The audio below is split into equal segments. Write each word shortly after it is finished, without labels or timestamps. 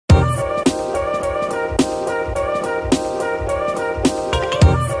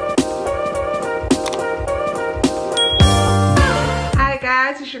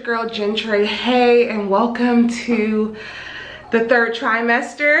it's your girl Gentry. Hey, and welcome to the third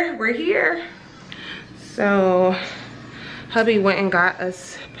trimester. We're here. So hubby went and got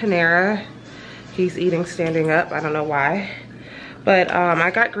us Panera. He's eating standing up, I don't know why. But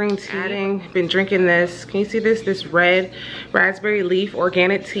I got green tea. Been drinking this. Can you see this? This red raspberry leaf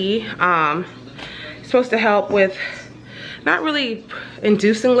organic tea. It's supposed to help with not really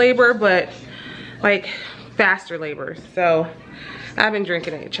inducing labor, but like faster labor. So I've been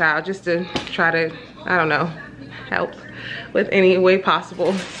drinking it, child, just to try to, I don't know, help with any way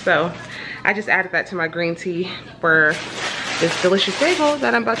possible. So I just added that to my green tea for this delicious bagel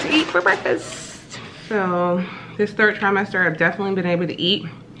that I'm about to eat for breakfast. So this third trimester, I've definitely been able to eat. So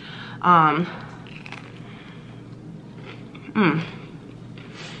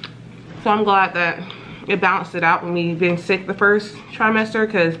I'm glad that it balanced it out with me being sick the first trimester,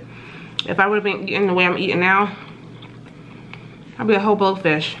 because if I would have been eating the way I'm eating now, I'd be a whole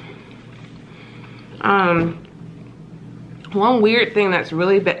blowfish. One weird thing that's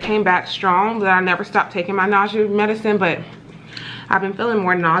really came back strong, that I never stopped taking my nausea medicine, but I've been feeling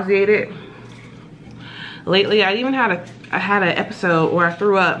more nauseated lately. I even had an episode where I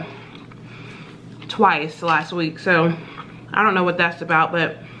threw up twice last week, so I don't know what that's about,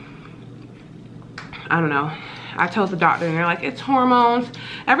 but I don't know. I told the doctor and they're like, it's hormones.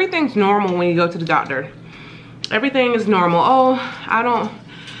 Everything's normal when you go to the doctor. Everything is normal. Oh, I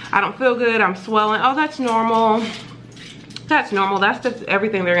don't feel good, I'm swelling. Oh, that's normal. That's normal. That's just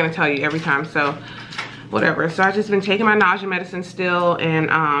everything they're gonna tell you every time. So whatever. So I've just been taking my nausea medicine still, and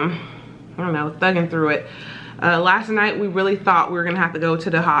I don't know, thugging through it. Last night we really thought we were gonna have to go to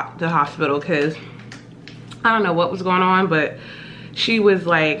the hospital, because I don't know what was going on, but she was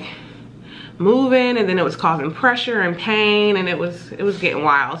like moving, and then it was causing pressure and pain, and it was getting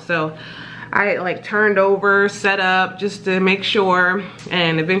wild. So I like turned over, set up just to make sure,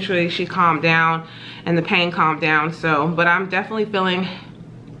 and eventually she calmed down and the pain calmed down. So, but I'm definitely feeling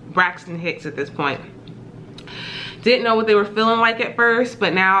Braxton Hicks at this point. Didn't know what they were feeling like at first,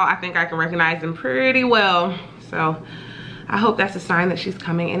 but now I think I can recognize them pretty well. So I hope that's a sign that she's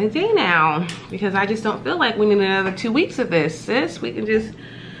coming any day now, because I just don't feel like we need another 2 weeks of this, sis. We can just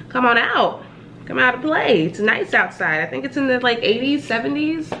come on out. Come out to play. It's nice outside. I think it's in the like 80s,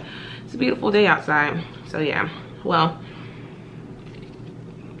 70s. It's a beautiful day outside. So yeah, well,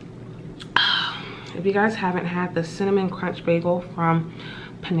 if you guys haven't had the cinnamon crunch bagel from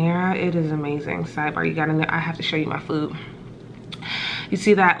Panera, it is amazing. Sidebar, you gotta know, I have to show you my food. You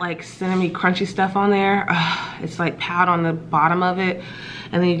see that like cinnamon crunchy stuff on there? It's like powder on the bottom of it,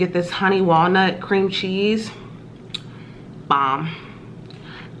 and then you get this honey walnut cream cheese. Bomb.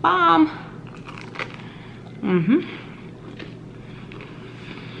 Bomb.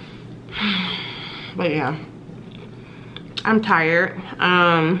 But yeah, I'm tired.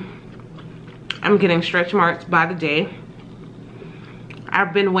 I'm getting stretch marks by the day.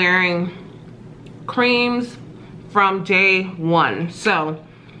 I've been wearing creams from day one. So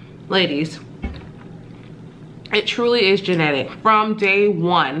ladies, it truly is genetic. From day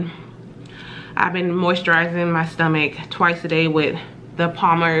one, I've been moisturizing my stomach twice a day with the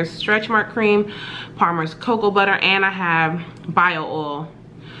Palmer's stretch mark cream, Palmer's cocoa butter, and I have bio oil.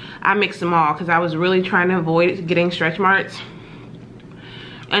 I mix them all because I was really trying to avoid getting stretch marks,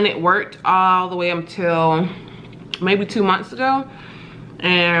 and it worked all the way until maybe 2 months ago,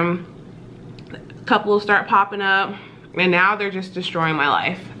 and a couple will start popping up, and now they're just destroying my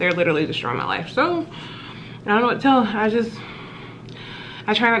life. They're literally destroying my life. So I don't know what to tell. I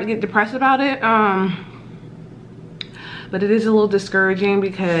try not to get depressed about it, but it is a little discouraging,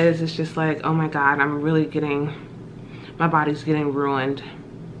 because it's just like, oh my God, I'm really getting, my body's getting ruined.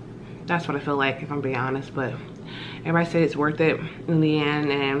 That's what I feel like, if I'm being honest. But everybody said it's worth it in the end,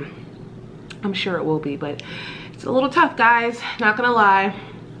 and I'm sure it will be. But it's a little tough, guys, not gonna lie.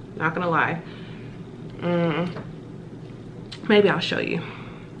 Not gonna lie. Maybe I'll show you,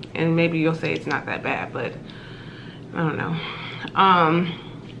 and maybe you'll say it's not that bad, but I don't know.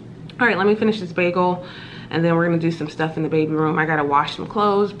 All right, let me finish this bagel, and then we're gonna do some stuff in the baby room. I gotta wash some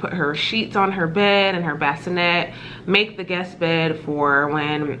clothes, put her sheets on her bed and her bassinet, make the guest bed for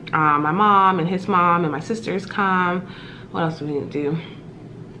when my mom and his mom and my sisters come. What else do we need to do?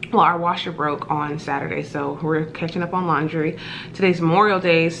 Well, our washer broke on Saturday, so we're catching up on laundry. Today's Memorial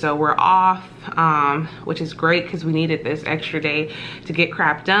Day, so we're off, which is great because we needed this extra day to get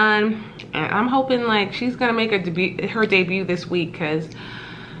crap done. And I'm hoping like she's gonna make her debut this week, because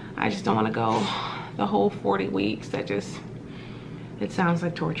I just don't want to go the whole 40 weeks. It sounds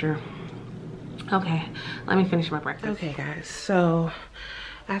like torture. Okay, let me finish my breakfast. Okay guys, so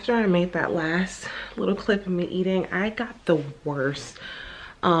after I made that last little clip of me eating, I got the worst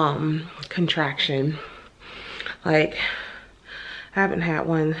contraction. Like, I haven't had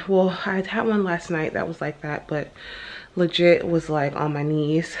one. Well, I had one last night that was like that, but legit was like on my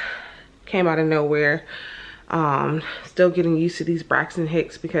knees. Came out of nowhere. Still getting used to these Braxton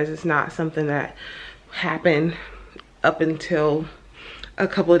Hicks because it's not something that happened up until a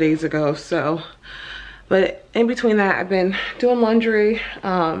couple of days ago. So, but in between that, I've been doing laundry.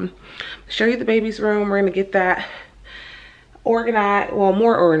 Show you the baby's room. We're gonna get that organized, well,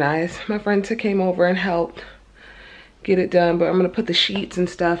 more organized. My friend came over and helped get it done, but I'm gonna put the sheets and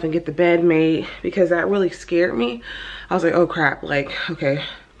stuff and get the bed made because that really scared me. I was like, oh crap, like, okay,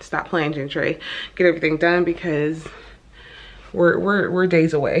 stop playing, Gentry. Get everything done because we're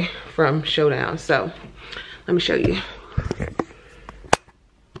days away from showdown. So let me show you.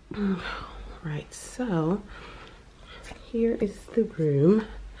 Right, so here is the room.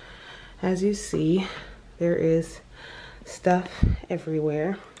 As you see, there is stuff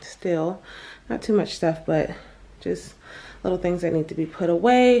everywhere. Still, not too much stuff, but just little things that need to be put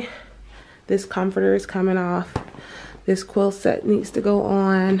away. This comforter is coming off. This quilt set needs to go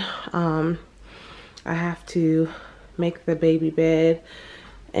on. I have to make the baby bed,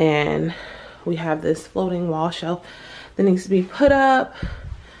 and we have this floating wall shelf that needs to be put up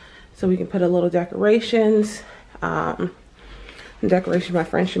so we can put a little decorations. Decoration, my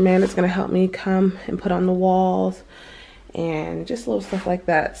friend Shaman is going to help me come and put on the walls and just little stuff like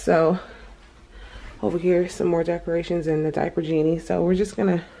that. So over here, some more decorations in the diaper genie. So we're just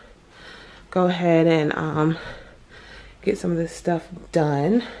gonna go ahead and get some of this stuff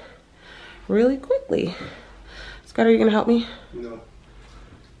done really quickly. Scott, are you gonna help me? No.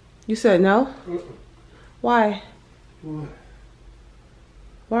 You said no? Why? What?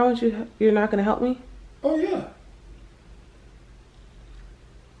 Why won't you? You're not gonna help me? Oh yeah.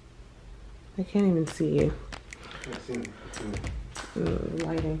 I can't even see you.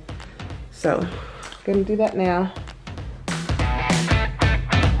 Lighting. So, gonna do that now.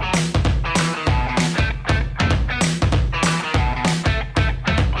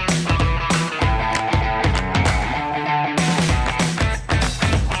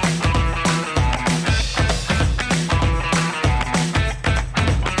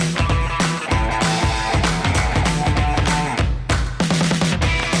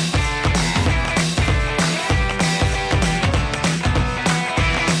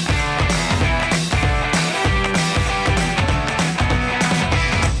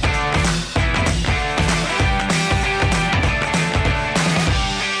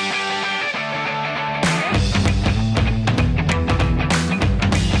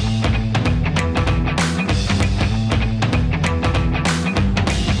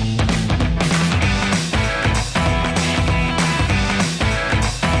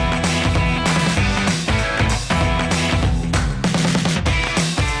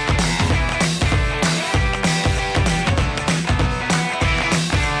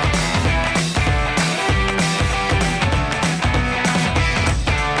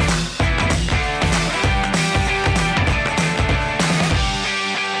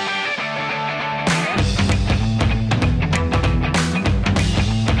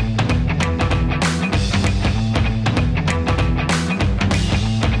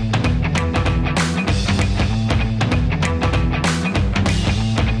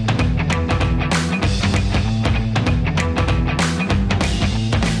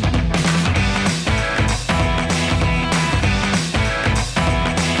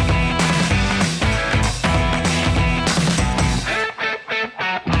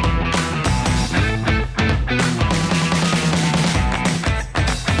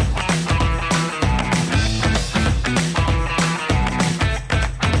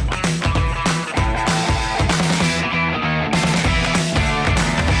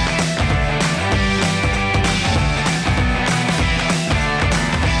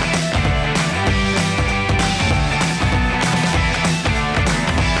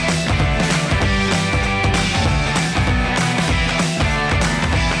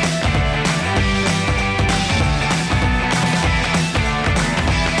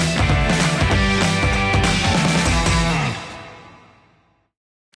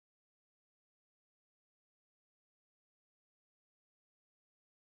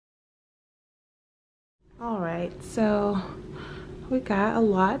 All right, so we got a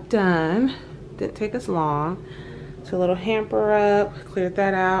lot done. Didn't take us long. So a little hamper up, cleared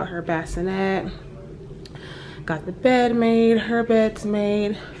that out, her bassinet. Got the bed made, her bed's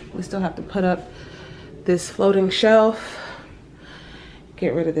made. We still have to put up this floating shelf.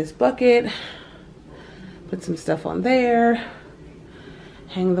 Get rid of this bucket. Put some stuff on there.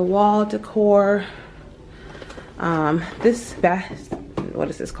 Hang the wall decor. This what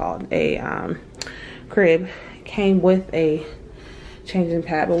is this called? A crib. Came with a changing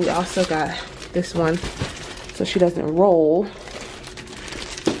pad, but we also got this one so she doesn't roll.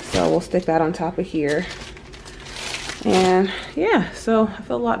 So we'll stick that on top of here. And yeah, so I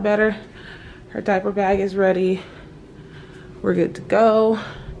feel a lot better. Her diaper bag is ready. We're good to go.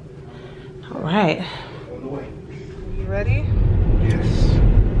 All right. You ready? Yes.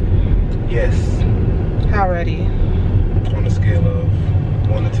 Yes. How ready? On a scale of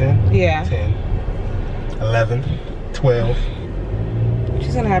 1 to 10? Yeah. 10, 11, 12.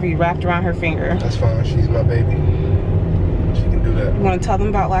 She's gonna have you wrapped around her finger. That's fine. She's my baby. She can do that. You wanna tell them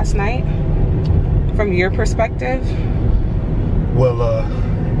about last night? From your perspective? Well,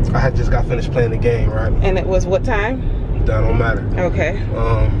 I had just got finished playing the game, right? And it was what time? That don't matter. Okay.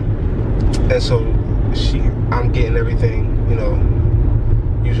 And so I'm getting everything, you know,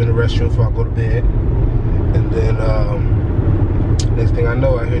 using the restroom before I go to bed. And then next thing I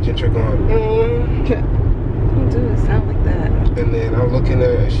know, I hear Gentry going, Don't do it sound like that. And then I'm looking at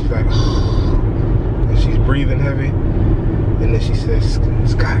her and she's like, and she's breathing heavy. And then she says,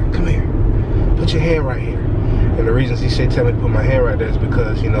 Scott, come here. Put your hand right here. And the reason she tell me to put my hand right there is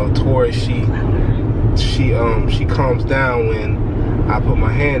because, you know, Tori, she calms down when I put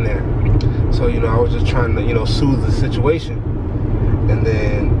my hand there. So, you know, I was just trying to, you know, soothe the situation. And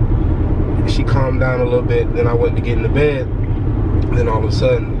then she calmed down a little bit. Then I went to get into bed. Then all of a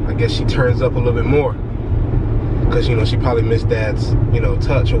sudden, I guess she turns up a little bit more. Because, you know, she probably missed Dad's, you know,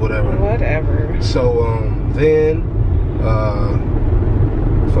 touch or whatever. Whatever. So, then,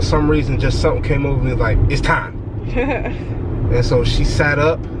 for some reason, just something came over me like, it's time. And so she sat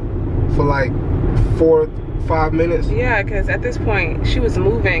up for like 4 or 5 minutes. Yeah, because at this point, she was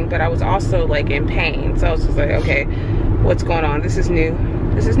moving, but I was also like in pain. So I was just like, okay, what's going on? This is new.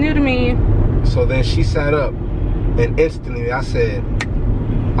 This is new to me. So then she sat up, and instantly I said,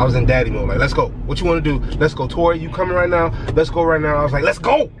 I was in daddy mode, like, let's go. What you want to do? Let's go. Tori, you coming right now? Let's go right now. I was like, let's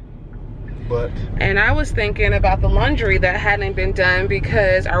go. And I was thinking about the laundry that hadn't been done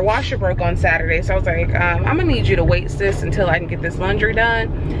because our washer broke on Saturday. So I was like, I'm gonna need you to wait, sis, until I can get this laundry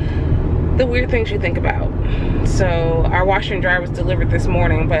done. The weird things you think about. So our washer and dryer was delivered this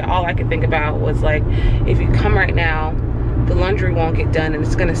morning, but all I could think about was like, if you come right now, the laundry won't get done and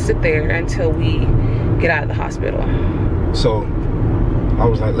it's gonna sit there until we get out of the hospital. So I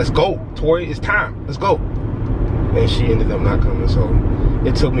was like, let's go. Tori, it's time. Let's go. And she ended up not coming. So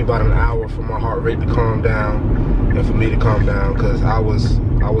it took me about an hour for my heart rate to calm down and for me to calm down because I was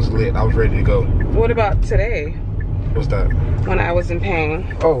lit. I was ready to go. What about today? What's that? When I was in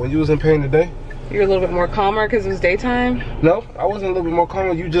pain. Oh, when you was in pain today? You're a little bit more calmer because it was daytime? No, I wasn't a little bit more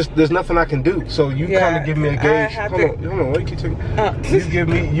calmer. You just, there's nothing I can do. So you kind of give me a gauge. Hold on, what you keep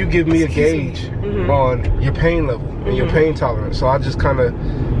taking? You give me a gauge on your pain level and your pain tolerance. So I just kind of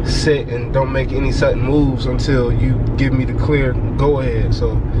sit and don't make any sudden moves until you give me the clear go ahead. So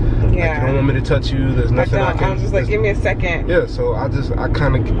like, you don't want me to touch you. There's nothing I can. I was just like, give me a second. Yeah. So I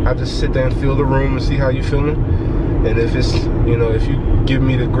just sit there and feel the room and see how you feeling. And if it's, you know, if you give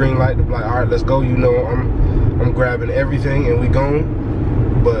me the green light to be like, all right, let's go, you know, I'm grabbing everything and we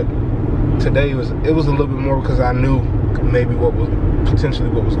going. But today it was a little bit more because I knew maybe potentially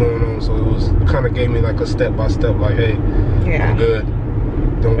what was going on. So it kind of gave me like a step by step, like, hey, I'm good.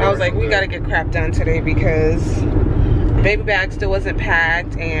 Don't worry, I was like, we got to get crap done today because the baby bag still wasn't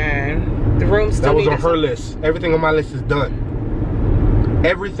packed and the room still needed. That was on her list. Everything on my list is done.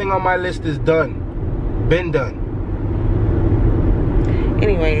 Everything on my list is done. Been done.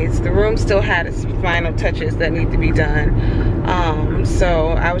 Anyways, the room still had its final touches that need to be done. So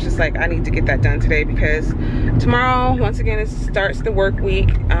I was just like, I need to get that done today because tomorrow, once again, it starts the work week.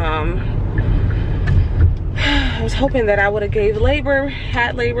 I was hoping that I would have had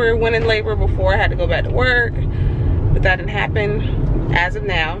labor, went in labor before I had to go back to work, but that didn't happen as of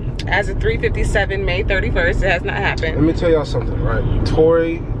now. As of 3:57, May 31st, it has not happened. Let me tell y'all something, right?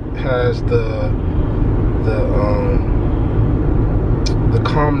 Tori has the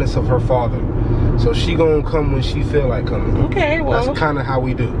calmness of her father. So she gonna come when she feel like coming. Okay, well. That's kind of how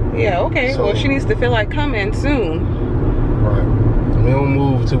we do. Yeah, okay. So, well, she needs to feel like coming soon. Right. We don't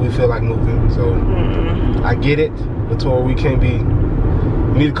move until we feel like moving. So I get it, but Tori, we can't be,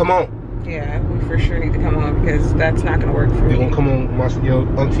 we need to come on. Yeah, we for sure need to come on because that's not gonna work for me. We're gonna come on your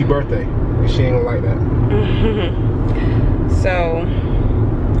auntie birthday. And she ain't gonna like that. So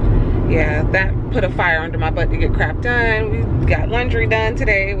yeah, that put a fire under my butt to get crap done. We got laundry done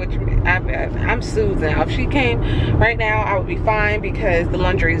today, which I'm soothed now. If she came right now, I would be fine because the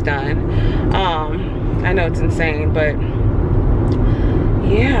laundry's done. I know it's insane, but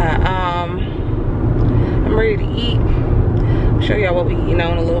yeah, I'm ready to eat. show y'all what we eating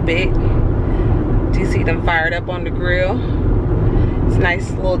on a little bit. Do you see them fired up on the grill? It's a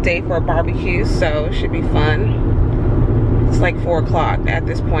nice little day for a barbecue, so it should be fun. It's like 4 o'clock at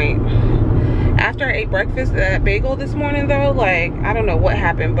this point. After I ate breakfast, that bagel this morning though, like, I don't know what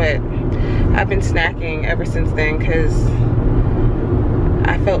happened, but I've been snacking ever since then because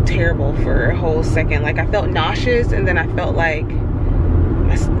I felt terrible for a whole second. Like, I felt nauseous, and then I felt like,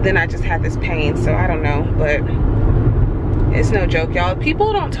 then I just had this pain, so I don't know, but it's no joke, y'all.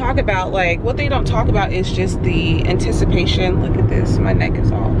 People don't talk about, like, what they don't talk about is just the anticipation. Look at this, my neck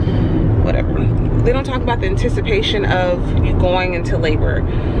is all whatever. They don't talk about the anticipation of you going into labor.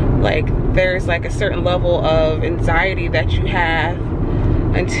 Like, there's like a certain level of anxiety that you have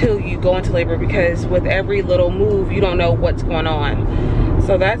until you go into labor, because with every little move you don't know what's going on.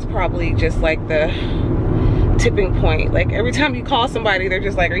 So that's probably just like the tipping point. Like, every time you call somebody, they're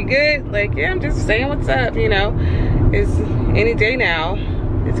just like, are you good? Like, yeah, I'm just saying what's up, you know. It's any day now,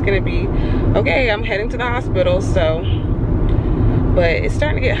 it's gonna be okay. I'm heading to the hospital, so, but it's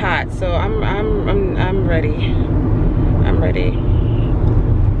starting to get hot, so I'm ready. I'm ready.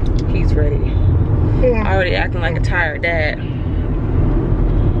 He's ready. Yeah. Already acting like a tired dad.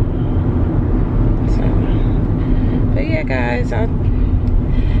 So, but yeah, guys, I'll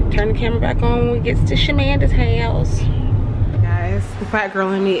turn the camera back on when we get to Shamanda's house. Guys, the fat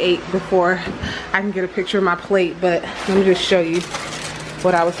girl in me ate before I can get a picture of my plate, but let me just show you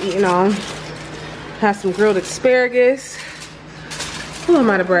what I was eating on. Have some grilled asparagus. Oh, I'm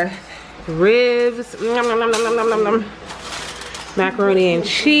out of breath. Ribs. Nom, nom, nom, nom, nom, nom, nom. Macaroni and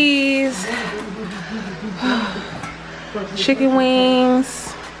cheese. Chicken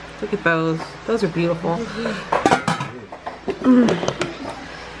wings. Look at those. Those are beautiful.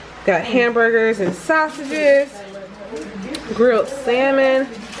 Got hamburgers and sausages. Grilled salmon.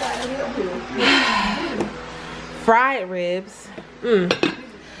 Fried ribs.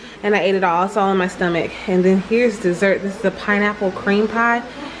 And I ate it all. It's all in my stomach. And then here's dessert. This is the pineapple cream pie.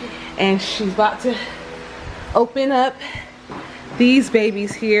 And she's about to open up these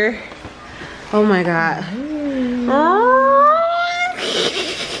babies here. Oh my God.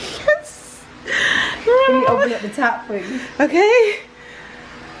 Can you open up the top for you? Okay.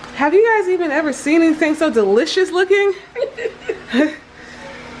 Have you guys even ever seen anything so delicious looking?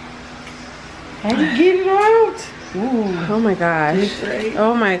 How do you get it out? Ooh. Oh my gosh.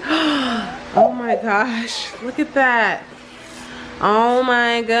 Oh my, oh my gosh. Look at that. Oh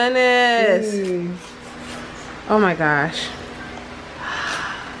my goodness. Oh my gosh.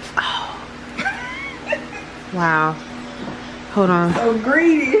 Oh. Wow. Hold on. So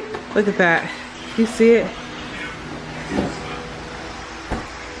greedy. Look at that. You see it?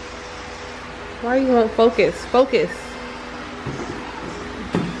 Why you won't focus? Focus.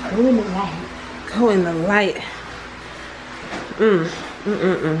 Go in the light. Go in the light.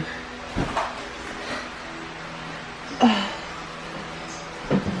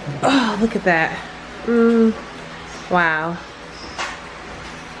 Oh, look at that. Wow.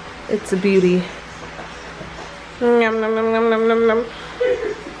 It's a beauty. Nom, nom, nom, nom, nom, nom, nom.